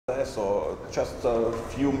less or just a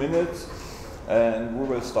few minutes. And we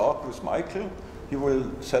will start with Michael. He will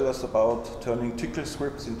tell us about turning EuroTcl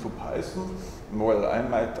scripts into Python. Well, I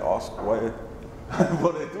might ask why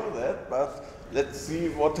would I do that, but let's see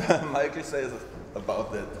what Michael says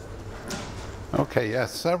about that. Okay,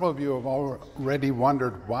 yes, several of you have already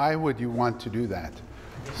wondered why would you want to do that.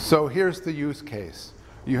 So here's the use case.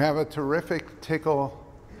 You have a terrific EuroTcl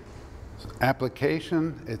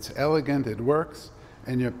application, it's elegant, it works,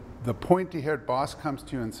 and the pointy-haired boss comes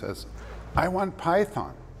to you and says, I want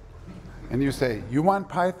Python. And you say, you want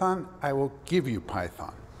Python? I will give you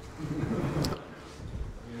Python.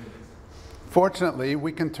 Fortunately,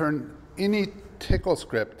 we can turn any EuroTcl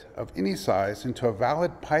script of any size into a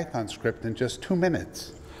valid Python script in just 2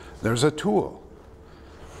 minutes. There's a tool.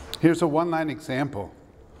 Here's a one-line example.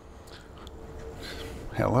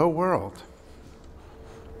 Hello world.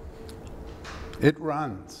 It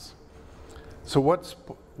runs. So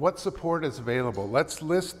what support is available? Let's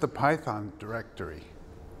list the Python directory.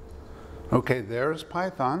 Okay, there's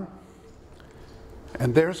Python,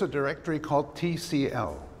 and there's a directory called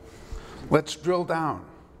TCL. Let's drill down.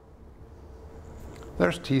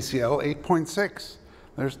 There's TCL 8.6.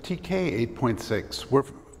 There's TK 8.6. We're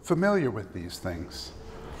familiar with these things.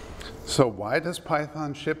 So why does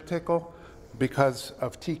Python ship EuroTcl? Because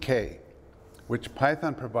of TK, which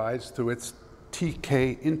Python provides through its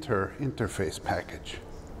TK interface package.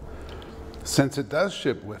 Since it does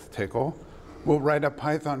ship with EuroTcl, we'll write a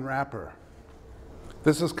Python wrapper.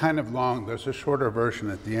 This is kind of long. There's a shorter version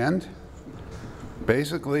at the end.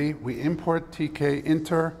 Basically, we import TK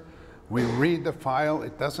inter, we read the file.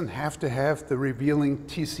 It doesn't have to have the revealing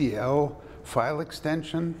TCL file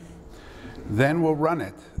extension. Then we'll run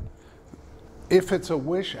it. If it's a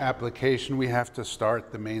wish application, we have to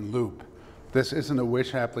start the main loop. This isn't a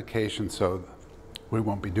wish application, so we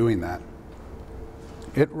won't be doing that.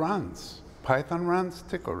 It runs. Python runs,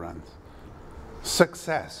 EuroTcl runs.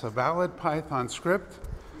 Success, a valid Python script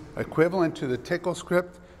equivalent to the EuroTcl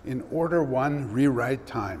script in order 1 rewrite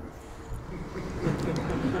time.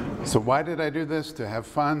 So why did I do this? To have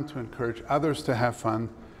fun, to encourage others to have fun,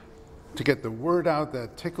 to get the word out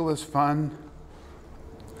that EuroTcl is fun,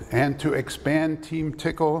 and to expand Team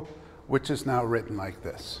EuroTcl, which is now written like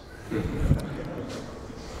this.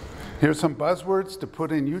 Here's some buzzwords to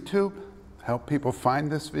put in YouTube, help people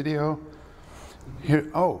find this video. Here,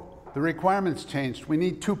 oh, the requirements changed. We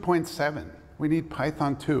need 2.7. We need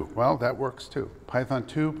Python 2. Well, that works too. Python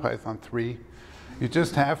 2, Python 3. You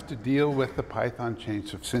just have to deal with the Python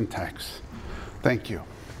change of syntax. Thank you.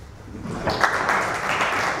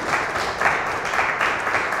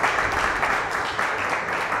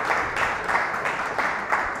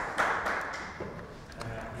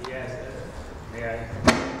 Yes, may I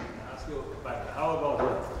ask you, but how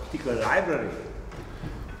about the EuroTcl library?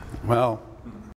 Well,